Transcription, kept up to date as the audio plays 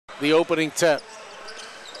the opening tip.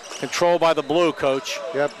 Controlled by the blue, coach.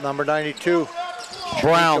 Yep, number 92.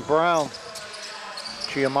 Brown.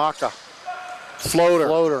 Chiamaka.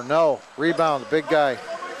 Floater. No. Rebound, the big guy.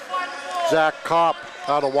 Zach Kopp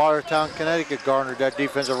out of Watertown, Connecticut, garnered that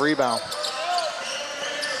defensive rebound.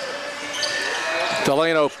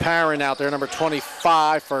 Delano Parent out there, number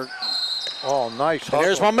 25 for. Oh, nice. And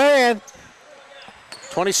there's my man.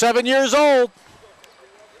 27 years old.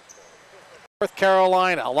 North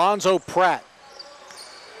Carolina, Alonzo Pratt.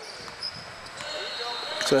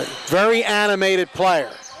 It's a very animated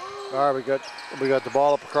player. All right, we got the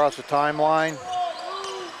ball up across the timeline.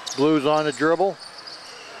 Blues on the dribble.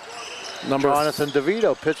 Jonathan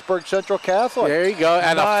DeVito, Pittsburgh Central Catholic. There you go,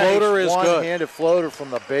 and nice. A floater is good. One-handed floater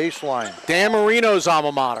from the baseline. Dan Marino's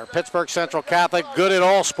alma mater, Pittsburgh Central Catholic, good at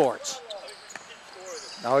all sports.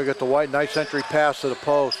 Now we got the White, nice entry pass to the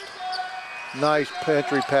post. Nice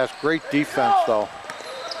entry pass, great defense though.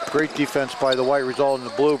 Great defense by the White, resulting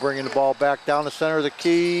in the blue, bringing the ball back down the center of the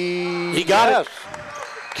key. He got it.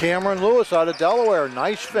 Cameron Lewis out of Delaware,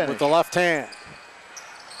 nice finish. With the left hand.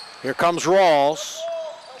 Here comes Rawls.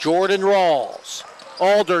 Jordan Rawls.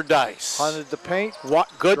 Alderdice. Hunted the paint.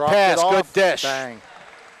 Good pass, good dish. Bang.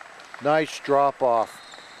 Nice drop off.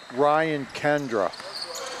 Ryan Kendra.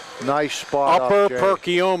 Nice spot Upper up, Jay.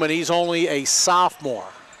 Perkiomen, he's only a sophomore.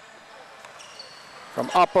 From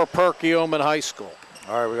Upper Perkiomen High School.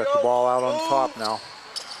 All right, we got the ball out on top now.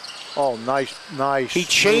 Oh, nice. He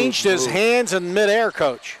changed his hands in midair,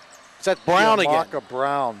 coach. Is that Brown again?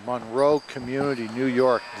 Brown, Monroe Community, New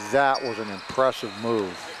York. That was an impressive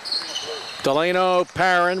move. Delano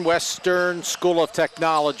Parent, Western School of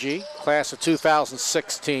Technology, class of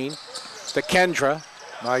 2016. To Kendra.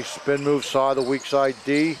 Nice spin move, saw the weak side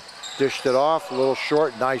D, dished it off, a little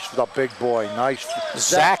short. Nice for the big boy. Nice.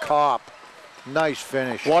 Zach Kopp. Nice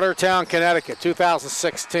finish. Watertown, Connecticut,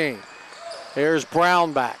 2016. Here's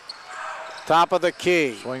Brown back. Top of the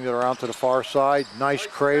key. Swing it around to the far side. Nice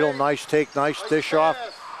cradle, nice take, nice dish off.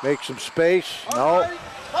 Make some space. No.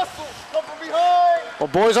 Well,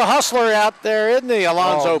 boy's a hustler out there, isn't he,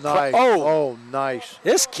 Alonzo? Nice. Oh, nice.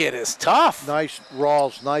 This kid is tough. Nice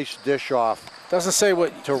Rawls, nice dish off. Doesn't say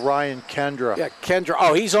what. To Ryan Kendra. Yeah, Kendra.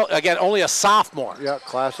 Oh, he's, again, only a sophomore. Yeah,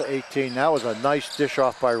 class of 18. That was a nice dish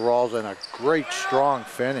off by Rawls and a great, strong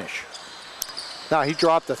finish. Now, he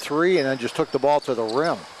dropped a three and then just took the ball to the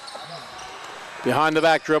rim. Behind the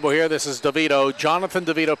back dribble here, this is DeVito. Jonathan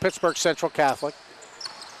DeVito, Pittsburgh Central Catholic.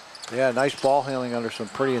 Yeah, nice ball handling under some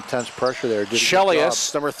pretty intense pressure there.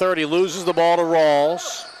 Chelius, number 30, loses the ball to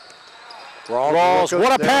Rawls. Rawls,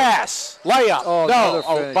 what a pass! Layup. Oh,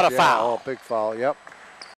 no, but a foul. Oh, big foul, yep.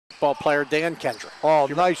 Ball player Dan Kendra. Oh,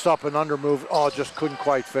 nice up and under move. Oh, just couldn't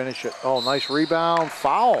quite finish it. Oh, nice rebound.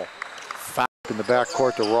 Foul. In the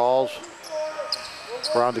backcourt to Rawls.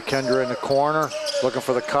 Around to Kendra in the corner. Looking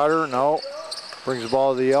for the cutter. No. Brings the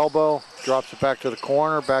ball to the elbow. Drops it back to the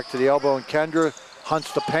corner. Back to the elbow, and Kendra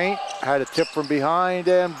hunts the paint. Had a tip from behind,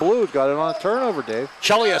 and Blues got it on a turnover, Dave.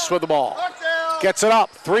 Chelius with the ball. Gets it up.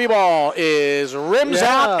 Three ball is rims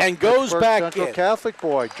out and goes Pittsburgh back Central in. Catholic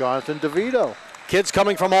boy, Jonathan DeVito. Kids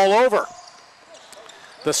coming from all over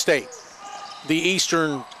the state. The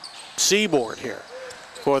Eastern Seaboard here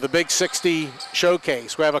for the Big 60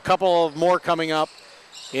 showcase. We have a couple of more coming up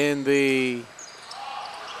in the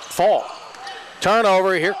fall.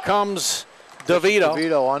 Turnover, here comes DeVito.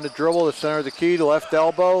 DeVito on the dribble, the center of the key, the left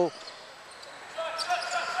elbow.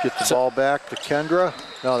 Get the ball back to Kendra.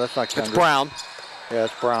 No, that's not Kendra. It's Brown. Yeah,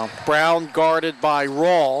 it's Brown. Brown guarded by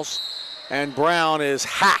Rawls, and Brown is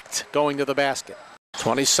hacked going to the basket.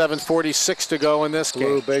 27:46 to go in this game.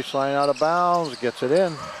 Blue baseline out of bounds, gets it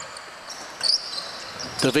in.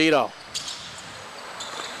 DeVito.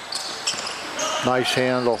 Nice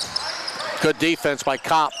handle. Good defense by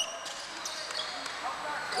Kopp.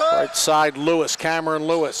 Right side, Lewis, Cameron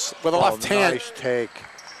Lewis with a left hand. Nice take.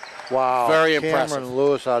 Wow. Very impressive. Cameron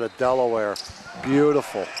Lewis out of Delaware.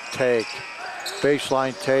 Beautiful take.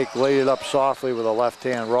 Baseline take, laid it up softly with a left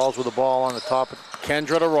hand. Rawls with the ball on the top.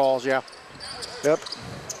 Kendra to Rawls, yeah. Yep.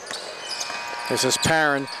 This is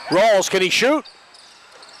Parent. Rawls, can he shoot?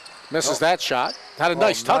 Misses that shot. Had a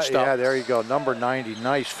nice touch, though. Yeah, there you go. Number 90.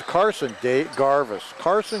 Nice. Carson Garvis.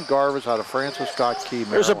 Carson Garvis out of Francis Scott Key,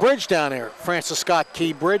 Maryland. There's a bridge down here, Francis Scott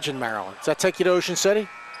Key Bridge in Maryland. Does that take you to Ocean City?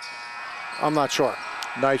 I'm not sure.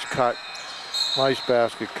 Nice cut. Nice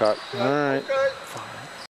basket cut. All right.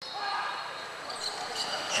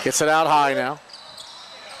 Gets it out high now.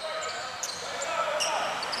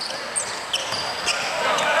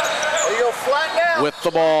 With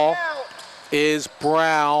the ball is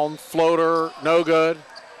Brown. Floater, no good.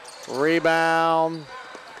 Rebound.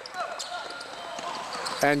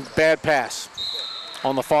 And bad pass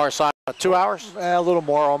on the far side. 2 hours? A little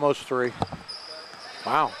more, almost 3.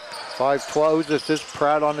 Wow. 5-12. Is this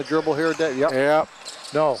Pratt on the dribble here? Yep. Yep.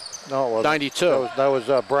 No, it wasn't. 92. That was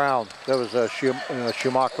Brown. That was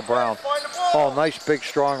Schumacher Brown. Oh, nice big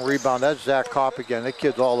strong rebound. That's Zach Kopp again. That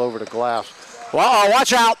kid's all over the glass. Well,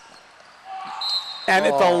 watch out. And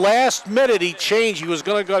at the last minute, he changed. He was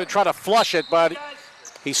going to go to try to flush it, but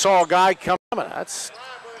he saw a guy coming. It's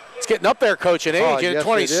getting up there, Coach, in age. Yes,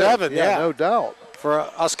 27, yeah, no doubt. For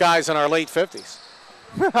us guys in our late 50s.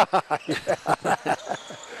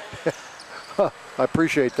 I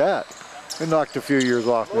appreciate that. It knocked a few years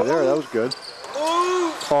off me there. That was good.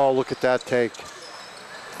 Oh, look at that take.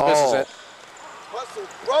 This is it.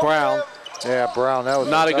 Brown. Yeah, Brown. That was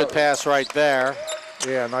not a good pass right there.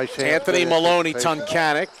 Yeah, nice hand. Anthony Maloney,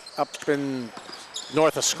 Tunkhannock, up in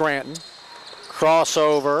north of Scranton.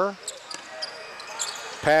 Crossover.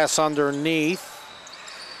 Pass underneath.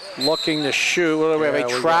 Looking to shoot. What do we have? A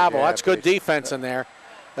travel. That's good defense in there.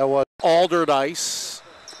 That was Alderdice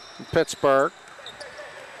in Pittsburgh.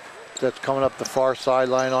 That's coming up the far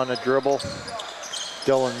sideline on the dribble.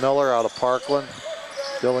 Dylan Miller out of Parkland.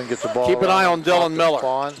 Dylan gets the ball. Keep an eye on Dylan Miller.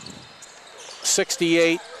 Spawn.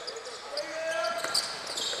 68.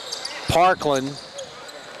 Parkland.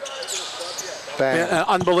 Bang.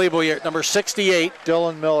 Unbelievable year. Number 68.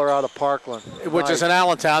 Dylan Miller out of Parkland. Which is in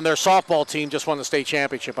Allentown. Their softball team just won the state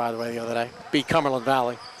championship, by the way, the other day. Beat Cumberland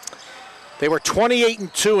Valley. They were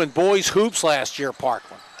 28-2 in boys hoops last year,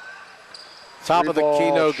 Parkland. Top of the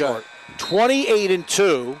key, no good.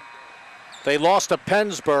 28-2. They lost to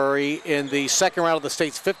Pennsbury in the second round of the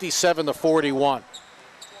state's 57-41.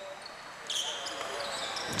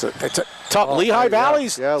 It's a tough. Lehigh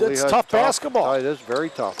Valley's. Yeah, it's tough basketball. Oh, it is very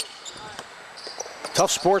tough.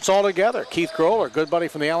 Tough sports altogether. Keith Groller, good buddy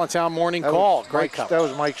from the Allentown Morning Call. Great cover. That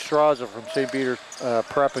was Mike Straza from St. Peter's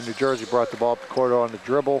Prep in New Jersey. Brought the ball up the court on the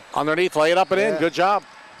dribble. Underneath, lay it up and in. Good job.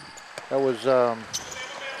 That was,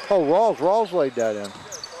 Rawls laid that in.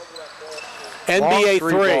 NBA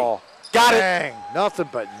 3. Got it. Nothing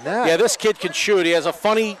but net. Yeah, this kid can shoot. He has a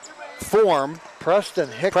funny form. Preston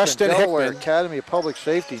Hickman, Delaware Academy of Public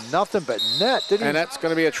Safety. Nothing but net. And that's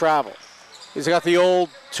going to be a travel. He's got the old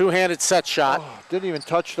two-handed set shot. Oh, didn't even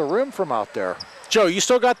touch the rim from out there. Joe, you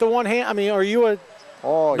still got the one hand? I mean, are you a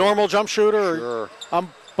normal jump shooter? Sure. I'm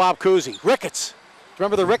Bob Cousy. Ricketts.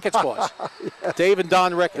 Remember the Ricketts boys? Yes. Dave and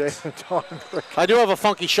Don Ricketts. I do have a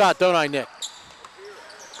funky shot, don't I, Nick?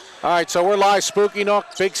 All right, so we're live. Spooky Nook,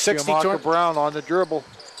 Big 62. Brown on the dribble.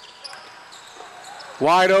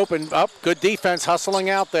 Wide open. Good defense, hustling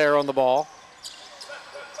out there on the ball.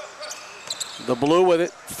 The blue with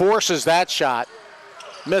it. Forces that shot.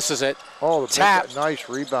 Misses it. Oh, the tap. Nice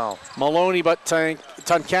rebound. Maloney, but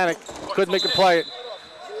Tunkhannock couldn't make a play.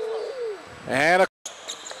 And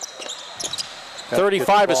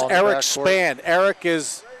 35 is Eric Span. Eric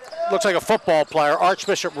looks like a football player.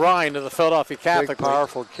 Archbishop Ryan of the Philadelphia Catholic. Big,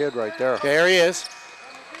 powerful kid right there. There he is.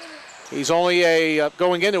 He's only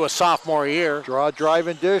going into a sophomore year. Draw,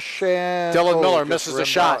 driving dish, and Dylan Miller misses the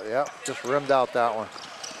shot. Yep, just rimmed out that one.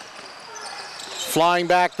 Flying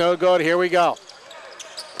back, no good. Here we go.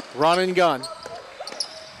 Run and gun.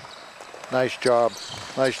 Nice job.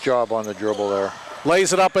 Nice job on the dribble there.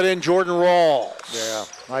 Lays it up and in, Jordan Rawls. Yeah,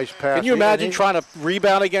 nice pass. Can you imagine trying to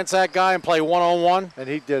rebound against that guy and play one-on-one? And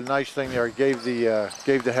he did a nice thing there. He gave the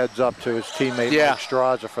heads up to his teammate Mike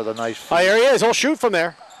Straza for the nice feed. Oh, there he is. He'll shoot from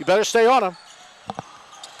there. You better stay on him.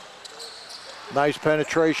 Nice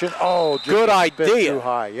penetration. Oh, just good idea. Too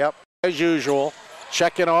high. Yep. As usual,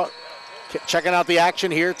 checking out the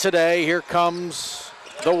action here today. Here comes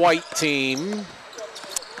the white team.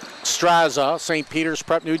 Straza, St. Peter's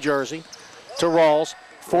Prep, New Jersey, to Rawls.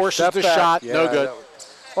 Forces the shot. No good.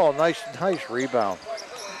 Oh, nice rebound.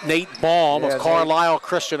 Nate Baum of Carlisle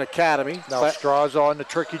Christian Academy. Now Straza on the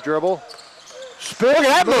tricky dribble. Look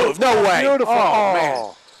at that move. No way. Beautiful. Oh,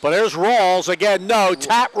 man. But there's Rawls again. No.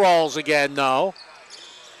 Tap Rawls again. No.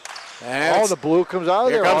 And the blue comes out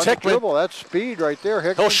of there. Here comes Hickman. The dribble. That's speed right there.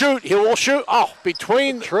 Hickman. He'll shoot. He will shoot. Oh,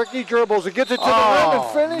 between. Tricky dribbles. It gets it to the rim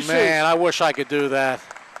and finishes. Man, I wish I could do that.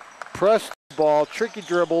 Pressed the ball. Tricky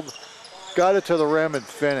dribbled. Got it to the rim and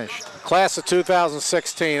finished. Class of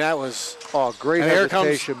 2016. That was. Oh, great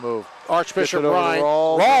hesitation move. Archbishop Ryan.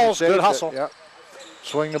 Rawls, good hustle. Yep.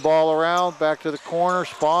 Swing the ball around, back to the corner,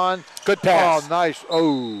 Spawn. Good pass. Oh, nice.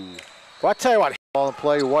 Oh. Well, I tell you what. Ball in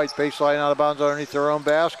play, White baseline out of bounds underneath their own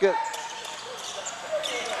basket.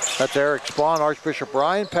 That's Eric Spawn. Archbishop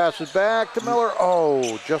Ryan passes back to Miller.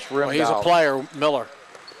 Oh, just rimmed out. He's a player, Miller.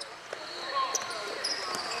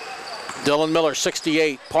 Dylan Miller,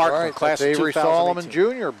 68, Parkland, right, class of Avery Solomon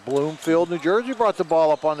 2018. Jr., Bloomfield, New Jersey, brought the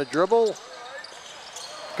ball up on the dribble.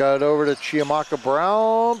 Got it over to Chiamaka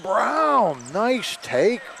Brown. Brown, nice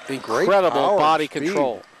take. Incredible body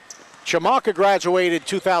control. Chiamaka graduated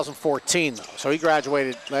 2014, though, so he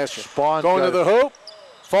graduated last year. Spawn's going to the hoop,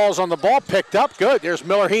 falls on the ball, picked up, good. There's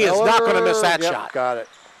Miller. He is not going to miss that shot. Got it.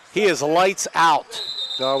 He is lights out.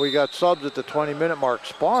 So we got subs at the 20-minute mark.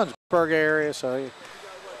 Spawn's area, so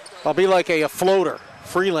I'll be like a floater,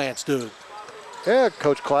 freelance dude. Yeah,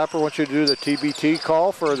 Coach Clapper wants you to do the TBT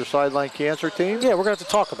call for the sideline cancer team. Yeah, we're going to have to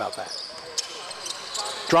talk about that.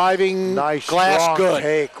 Driving, nice, glass, strong good.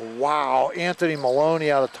 Take. Wow, Anthony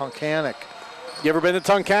Maloney out of Tunkhannock. You ever been to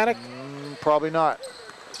Tunkhannock? Probably not.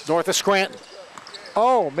 North of Scranton.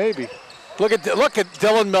 Oh, maybe. Look at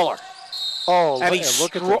Dylan Miller. Oh, and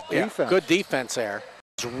look at the defense. Yeah, good defense there.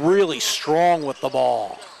 He's really strong with the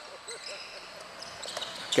ball.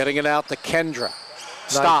 Getting it out to Kendra.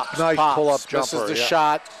 Stops, nice pops. pull-up jumper. This is the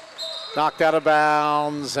shot. Knocked out of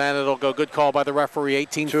bounds, and it'll go. Good call by the referee.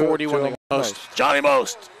 1840 when they Most. Nice. Johnny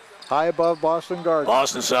Most. High above Boston Garden.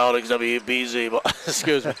 Boston Celtics, WBZ.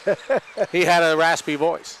 Excuse me. He had a raspy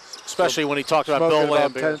voice, especially when he talked about Bill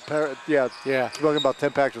Lambert. Yeah, smoking about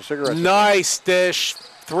 10 packs of cigarettes. Nice dish.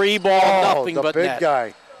 3-ball, nothing but big net.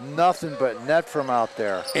 Guy. Nothing but net from out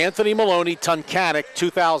there. Anthony Maloney, Tunkhannock,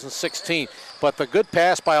 2016. But the good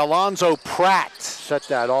pass by Alonzo Pratt. Set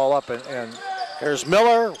that all up and there's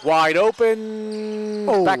Miller, wide open.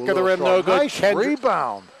 Back of the rim, no good. Nice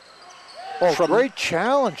rebound. Oh, great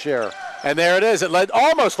challenge there. And there it is. It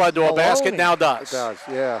almost led to a basket, now does. It does,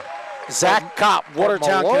 yeah. Zach Kopp,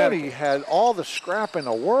 Watertown, Maloney had all the scrap in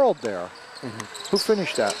the world there. Who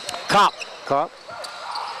finished that? Kopp. Kopp.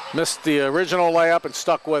 Missed the original layup and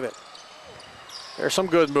stuck with it. There's some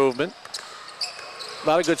good movement. A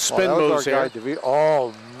lot of good spin moves here.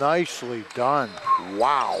 Oh, nicely done.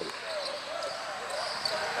 Wow.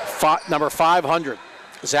 Number 500.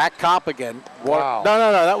 Zach Kopp again. Wow. No.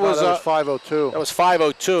 That was 502. That was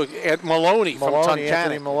 502. And Maloney from Tunkhannock.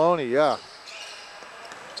 Anthony Maloney, yeah.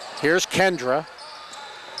 Here's Kendra.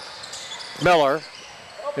 Miller.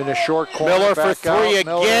 In the short corner. Miller for three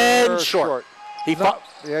again. Short. He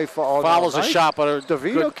follows the shot, but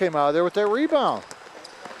DeVito came out of there with that rebound.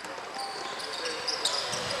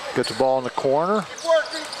 Gets the ball in the corner.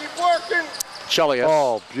 Keep working. Chelios.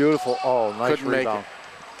 Oh, beautiful. Oh, nice rebound.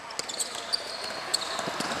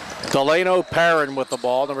 Delano Perrin with the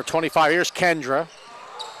ball, number 25. Here's Kendra.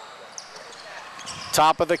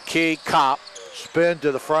 Top of the key, Kopp. Spin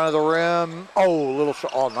to the front of the rim. Oh, nice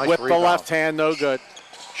rebound. With the left hand, no good.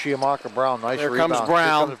 Chiamaka Brown, nice rebound. There comes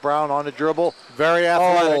Brown. Here comes Brown on the dribble. Very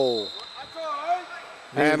athletic. Oh.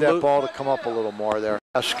 Needed that ball to come up a little more there.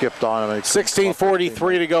 I skipped on him.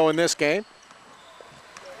 16:43 to go in this game.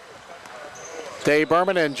 Dave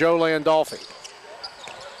Berman and Joe Landolfi.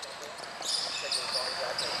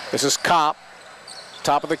 This is Kopp.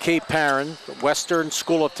 Top of the key, Perrin. Western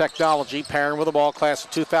School of Technology. Perrin with the ball, class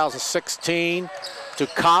of 2016. To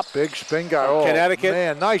Kopp. Big spin guy. Oh, Connecticut.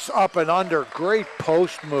 Man, nice up and under. Great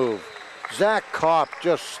post move. Zach Kopp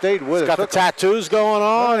just stayed with it. He's got the tattoos going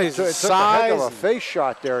on. His size. Took a heck of a face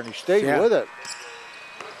shot there, and he stayed with it.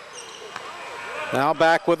 Now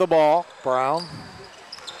back with the ball. Brown.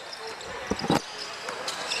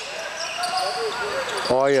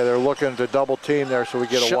 Oh, yeah, they're looking to double team there so we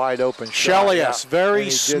get a wide open shot. Chelios, very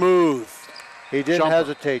smooth. He didn't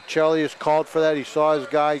hesitate. Chelios called for that. He saw his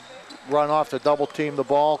guy run off to double team the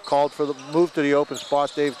ball, called for the move to the open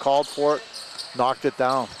spot. Dave called for it, knocked it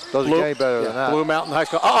down. Doesn't get any better than that. Blue Mountain High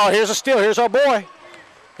School. Oh, here's a steal. Here's our boy.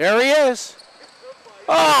 There he is.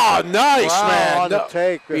 Oh, nice, man. On the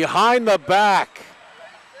take. Behind the back.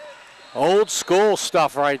 Old school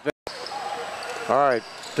stuff right there. All right,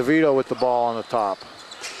 DeVito with the ball on the top.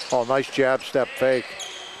 Oh, nice jab step fake.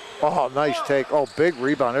 Oh, nice take. Oh, big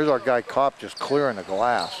rebound. There's our guy Kopp just clearing the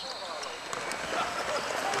glass.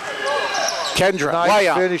 Kendra,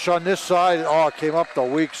 nice finish on this side. Oh, it came up the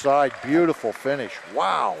weak side. Beautiful finish.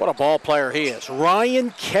 Wow. What a ball player he is.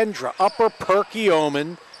 Ryan Kendra, Upper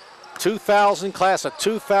Perkiomen, 2000 class of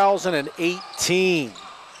 2018.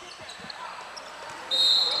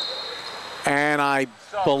 And I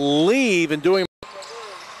believe in doing.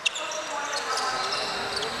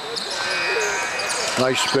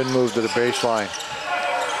 Nice spin move to the baseline.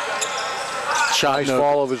 Nice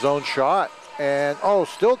fall of his own shot. And,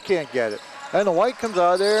 still can't get it. And the white comes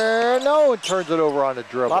out of there. No, and turns it over on the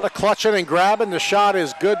dribble. A lot of clutching and grabbing. The shot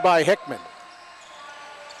is good by Hickman.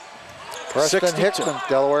 Preston 62. Hickman,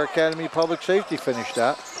 Delaware Academy Public Safety finished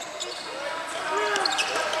that.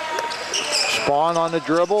 Spawn on the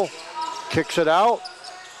dribble. Kicks it out.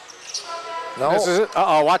 No. This is it.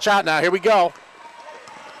 Uh-oh, watch out now. Here we go.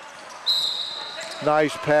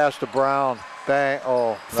 Nice pass to Brown. Bang.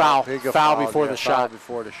 Oh, foul. No, foul before the foul shot.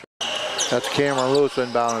 before the shot. That's Cameron Lewis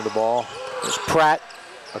inbounding the ball. There's Pratt.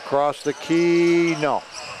 Across the key. No.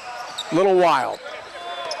 Little wild.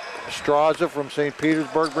 Straza from St.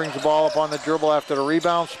 Petersburg brings the ball up on the dribble after the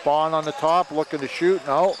rebound. Spawn on the top, looking to shoot.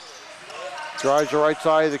 No. Drives the right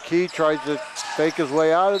side of the key, tries to fake his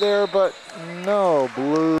way out of there, but no.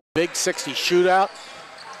 Blue. Big 60 shootout.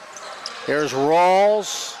 Here's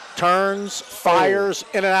Rawls, turns, fires,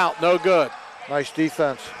 in and out, no good. Nice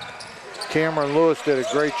defense. Cameron Lewis did a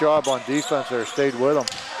great job on defense there, stayed with him.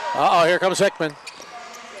 Uh-oh, here comes Hickman.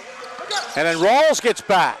 And then Rawls gets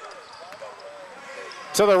back.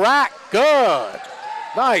 To the rack, good.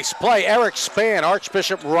 Nice play, Eric Spann,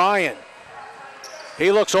 Archbishop Ryan.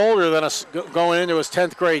 He looks older than us going into his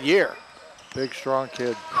 10th grade year. Big, strong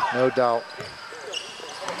kid, no doubt.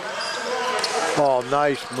 Oh,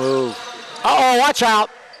 nice move. Uh-oh, watch out.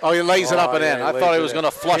 Oh, he lays it up and in. I thought he was going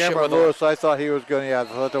to flush Cameron it with Lewis, I thought he was going to, yeah, I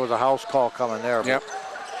thought there was a house call coming there. Yep.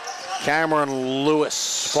 Cameron Lewis.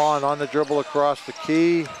 Spawn on the dribble across the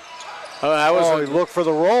key. He looked for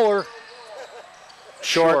the roller.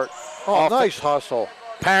 Short. Oh, nice hustle.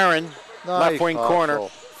 Perrin, nice left wing hustle. corner.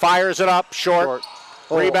 Fires it up, short.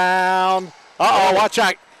 Rebound. Uh-oh, watch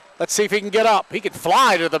out. Let's see if he can get up. He can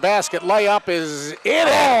fly to the basket. Layup is in and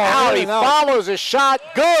out. He follows his shot.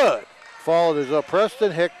 Good. Followed his up.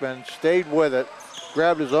 Preston Hickman stayed with it,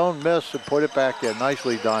 grabbed his own miss and put it back in.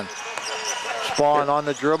 Nicely done. Spawn on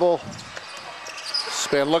the dribble.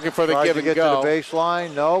 Spin looking for the Tried give to and get go. to the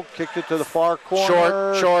baseline. No, kicked it to the far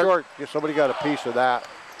corner. Short. Somebody got a piece of that.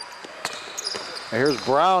 And here's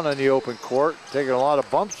Brown in the open court, taking a lot of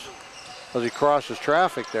bumps as he crosses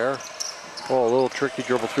traffic there. Oh, a little tricky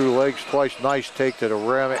dribble through legs twice. Nice take to the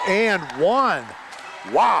rim. And one.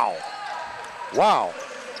 Wow. Wow.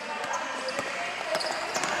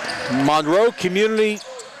 Monroe Community,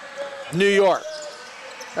 New York.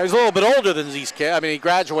 He's a little bit older than these kids. I mean, he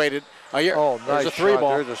graduated a year. Oh, nice. There's a three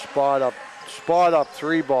ball. There's a spot up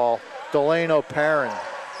three ball. Delano Perrin,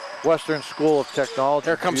 Western School of Technology.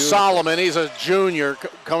 Here comes Solomon. He's a junior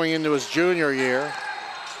coming into his junior year.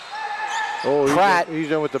 Oh, Pratt. He's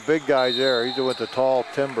in with the big guys there. He's in with the tall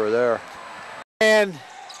timber there. And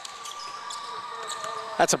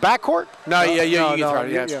that's a backcourt? No, you can throw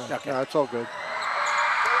it. Yeah, Okay. it's all good.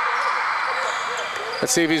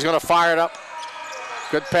 Let's see if he's going to fire it up.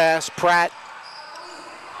 Good pass. Pratt.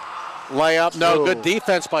 Layup. No, good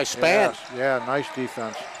defense by Spann. Yes. Yeah, nice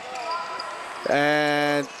defense.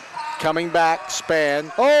 And coming back,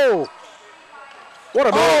 Spann. Oh! What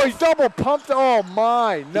a move. Oh, he double pumped. Oh,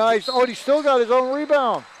 my. Nice. Oh, he still got his own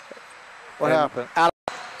rebound. What happened?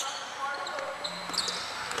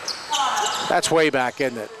 That's way back,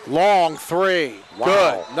 isn't it? Long three. Wow.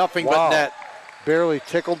 Good. Nothing but net. Barely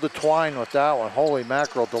tickled the twine with that one. Holy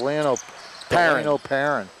mackerel. Delano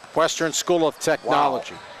Perrin. Western School of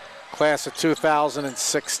Technology. Wow. Class of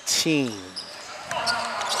 2016.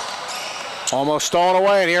 Almost stolen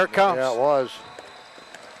away, and here it comes. Yeah, it was.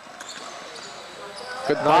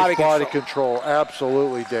 Good nice body control.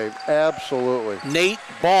 Absolutely, Dave. Absolutely. Nate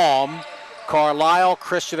Baum, Carlisle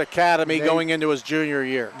Christian Academy, going into his junior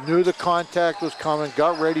year. Knew the contact was coming,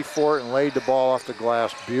 got ready for it, and laid the ball off the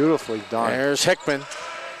glass. Beautifully done. There's Hickman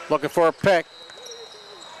looking for a pick.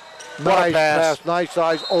 Nice pass. Nice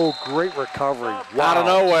eyes. Oh, great recovery. Wow. Out of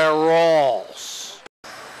nowhere, Rawls.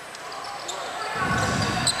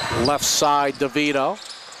 Left side, DeVito.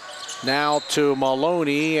 Now to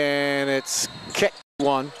Maloney, and it's kick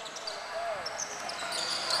one.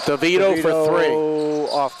 DeVito for three.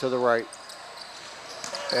 Off to the right.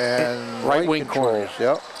 And right wing corner.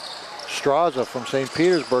 Yep. Straza from St.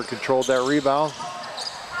 Petersburg controlled that rebound.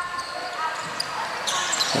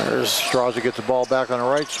 There's Straza gets the ball back on the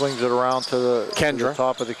right, swings it around to the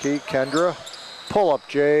top of the key. Kendra. Pull up,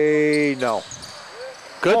 Jay. No.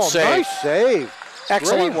 Good save. Nice save.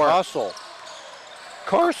 Excellent great work. Hustle.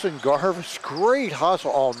 Carson Garvis, great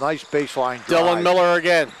hustle. Oh, nice baseline drive. Dylan Miller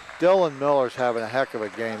again. Dylan Miller's having a heck of a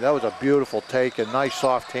game. That was a beautiful take and nice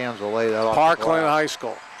soft hands to lay that off. Parkland High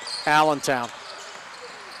School, Allentown.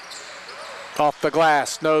 Off the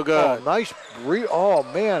glass, no good. Oh, nice. Oh,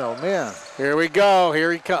 man. Here we go.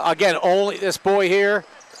 Here he comes. Again, only this boy here,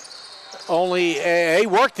 they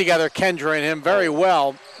worked together, Kendra and him, very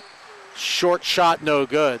well. Short shot, no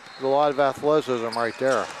good. A lot of athleticism right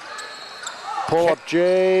there. Pull up,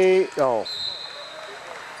 Jay. Oh.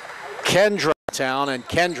 Kendra Town and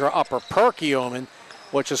Kendra Upper Perkiomen,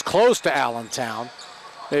 which is close to Allentown,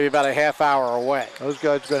 maybe about a half hour away. Those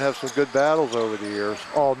guys are going to have some good battles over the years.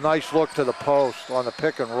 Oh, nice look to the post on the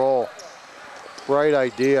pick and roll. Right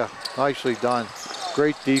idea. Nicely done.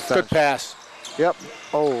 Great defense. Good pass. Yep.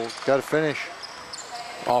 Oh, got to finish.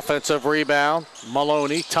 Offensive rebound.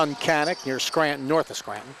 Maloney, Tunkhannock near Scranton, north of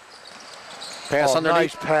Scranton. Pass underneath.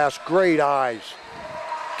 Nice pass. Great eyes.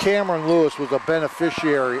 Cameron Lewis was a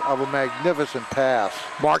beneficiary of a magnificent pass.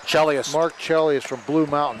 Mark Chelius. Mark Chelius from Blue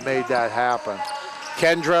Mountain made that happen.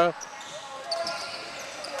 Kendra.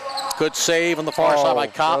 Good save on the far side by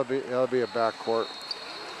Kopp. That'll be a backcourt.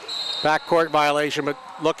 Backcourt violation, but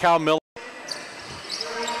look how Miller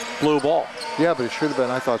blue ball. Yeah, but it should have been,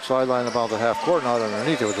 I thought, sideline about the half court, not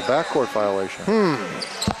underneath. It was a backcourt violation.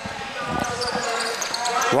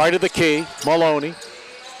 Right of the key, Maloney.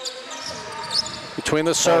 Between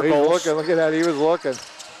the circles. He's looking, look at that, he was looking.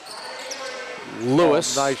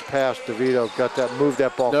 Lewis. Nice pass, DeVito. Got that, moved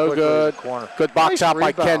that ball no quickly good. to the corner. Good box nice out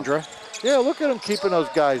rebound. by Kendra. Yeah, look at him keeping those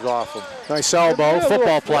guys off him. Nice elbow,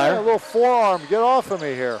 football player. Yeah, a little forearm. Get off of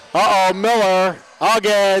me here. Uh-oh, Miller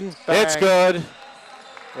again. Bang. It's good.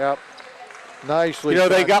 Yep. Nicely. You know,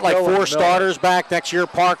 they got like Dylan four Miller. starters back next year.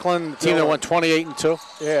 Parkland, the team that Dylan. won 28-2.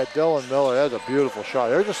 Yeah, Dylan Miller. That's a beautiful shot.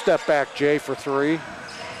 There's a step back, Jay, for three.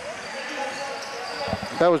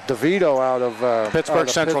 That was DeVito out of Pittsburgh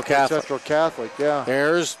Central Catholic. Central Catholic, yeah.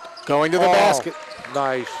 There's going to the basket.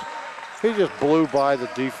 Nice. He just blew by the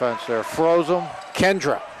defense there. Froze him.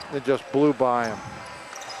 Kendra. It just blew by him.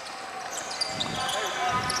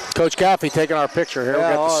 Coach Caffey taking our picture here. Yeah,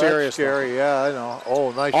 We'll get the serious. that's scary. Yeah, I know.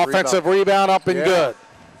 Oh, nice Offensive rebound up and Yeah. good.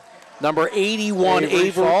 Number 81,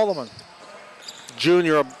 Avery Solomon.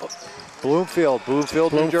 Jr. Bloomfield, New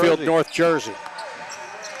Bloomfield, Jersey. North Jersey.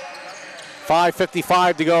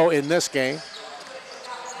 5:55 to go in this game.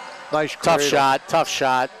 Nice Tough cradle. shot, tough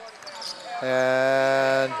shot.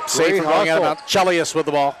 And Safe great from going out of hustle. bounds. Chelius with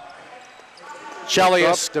the ball.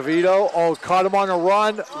 Chelius. Up, DeVito. Oh, caught him on a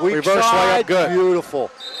run. Weak Reverse side. layup, good. Beautiful.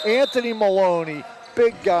 Anthony Maloney,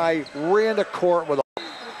 big guy, ran the court with a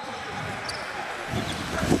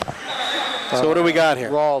So what do we got here?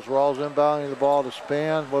 Rawls inbounding the ball to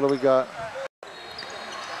Span. What do we got?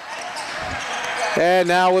 And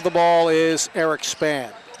now with the ball is Eric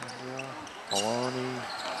Span. Maloney,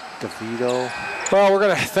 DeVito. Well, we're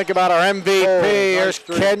going to think about our MVP. Oh, nice Here's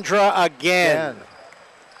three. Kendra again.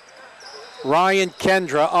 Ryan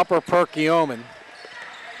Kendra, Upper Perkiomen.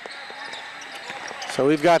 So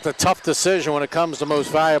we've got the tough decision when it comes to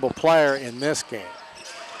most valuable player in this game.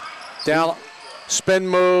 Down, spin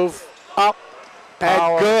move, up,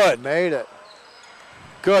 Power. and good. Made it.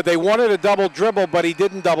 Good. They wanted a double dribble, but he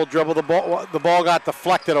didn't double dribble. The ball got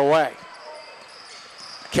deflected away.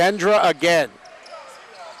 Kendra again.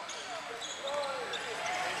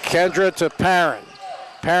 Kendra to Perrin.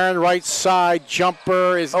 Perrin right side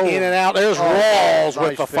jumper is in and out. There's Rawls nice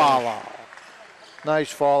with the finish. follow.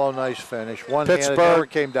 Nice follow, nice finish. One-handed, Pittsburgh. never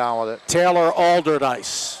came down with it. Taylor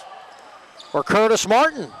Alderdice. Or Curtis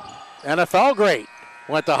Martin, NFL great,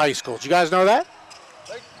 went to high school. Did you guys know that?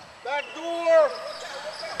 Back door.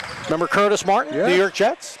 Remember Curtis Martin, Yeah. New York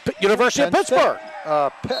Jets? University of Penn Pittsburgh.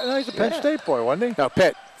 No, he's a Penn State boy, wasn't he? No,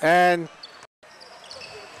 Pitt. And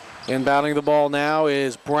inbounding the ball now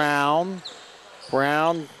is Brown.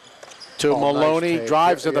 Brown to Maloney, nice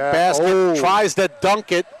drives to the basket, tries to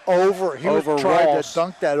dunk it. He was Over trying Rawls. to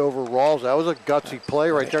dunk that over Rawls. That was a gutsy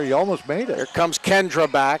play right there. He almost made Here it. comes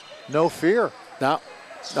Kendra back. No fear. No,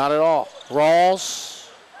 not at all. Rawls,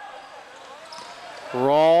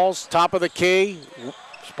 top of the key.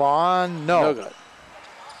 Spawn, no. No good.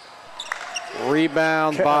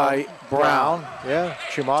 Rebound by Brown. Yeah,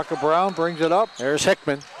 Chimaka Brown brings it up. There's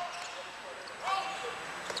Hickman.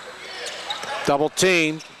 Double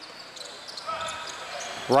teamed.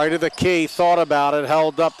 Right of the key, thought about it,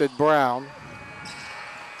 held up at Brown.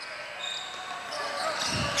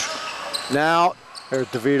 Now There's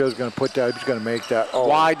DeVito's going to put that. He's going to make that. Oh,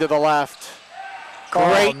 wide to the left.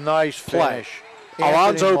 Great nice play. finish.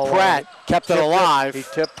 Alonzo Anthony Maloney Pratt kept it tipped alive.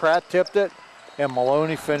 Pratt tipped it, and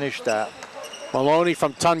Maloney finished that. Maloney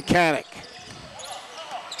from Tunkhannock.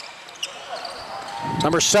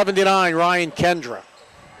 Number 79, Ryan Kendra.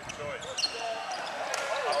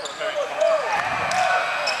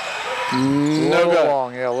 No good.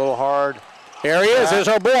 Long, yeah, a little hard. There he is. There's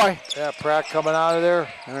our boy. Yeah, Pratt coming out of there.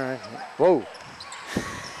 All right. Whoa.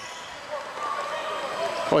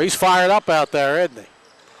 Well, he's fired up out there, isn't he?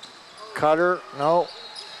 Cutter, no.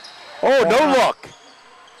 Oh, no look.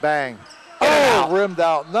 Bang. Oh, Rimmed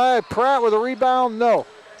out. No, Pratt with a rebound, no.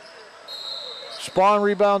 Spawn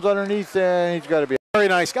rebounds underneath, and he's got to be. very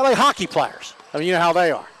nice guy, like hockey players. I mean, you know how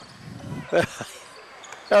they are.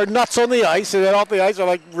 They're nuts on the ice, and then off the ice are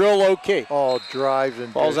like real low key. Oh, drives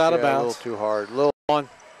and Ball's out of A bounds. little too hard. Little One.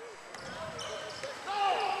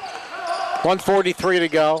 1:43 to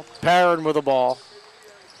go. Perrin with the ball.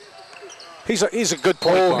 He's a good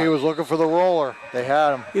point guard. He was looking for the roller. They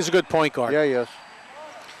had him. He's a good point guard. Yeah, he is.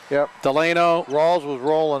 Yep. Delano. Rawls was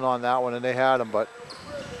rolling on that one, and they had him, but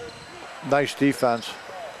nice defense.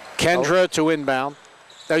 Kendra to inbound.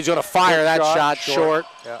 Now he's going to fire that shot short.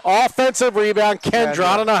 Yeah. Offensive rebound, Kendra.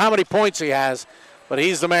 I don't know how many points he has, but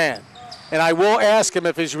he's the man. And I will ask him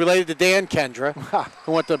if he's related to Dan Kendra,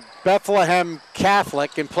 who went to Bethlehem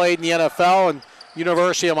Catholic and played in the NFL and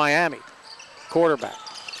University of Miami. Quarterback.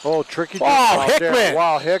 Oh, tricky. Oh, Hickman. There.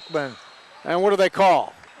 Wow, Hickman. And what do they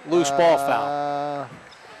call? Loose ball foul.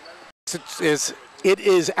 It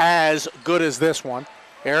is as good as this one.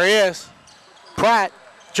 There he is. Pratt,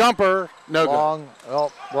 jumper, no Long, good.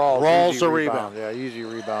 Oh, Rawls. Rawls Easy the rebound. Yeah, easy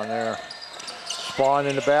rebound there. Spawn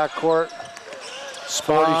in the backcourt.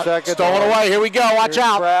 40 Spot, seconds. stolen away. Here we go. Watch Here's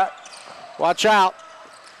out. Pratt. Watch out.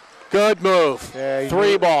 Good move. Yeah,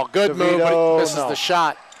 Three ball. Good move. But DeVito, this is the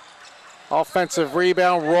shot. Offensive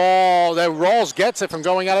rebound. Rawls gets it from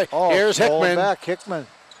going out. Here's Hickman. Back.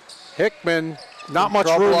 Hickman. Not much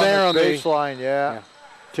Trouble room there on the baseline. Yeah.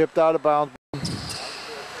 Tipped out of bounds.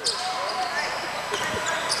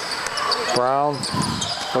 Brown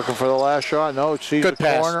looking for the last shot. No, it sees Good the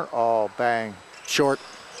pass. corner. Oh, bang. Short.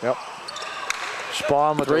 Yep.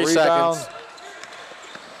 Spawn with 3 the rebound. seconds.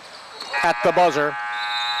 At the buzzer.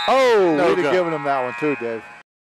 Oh, No we'd good. have given him that one too, Dave.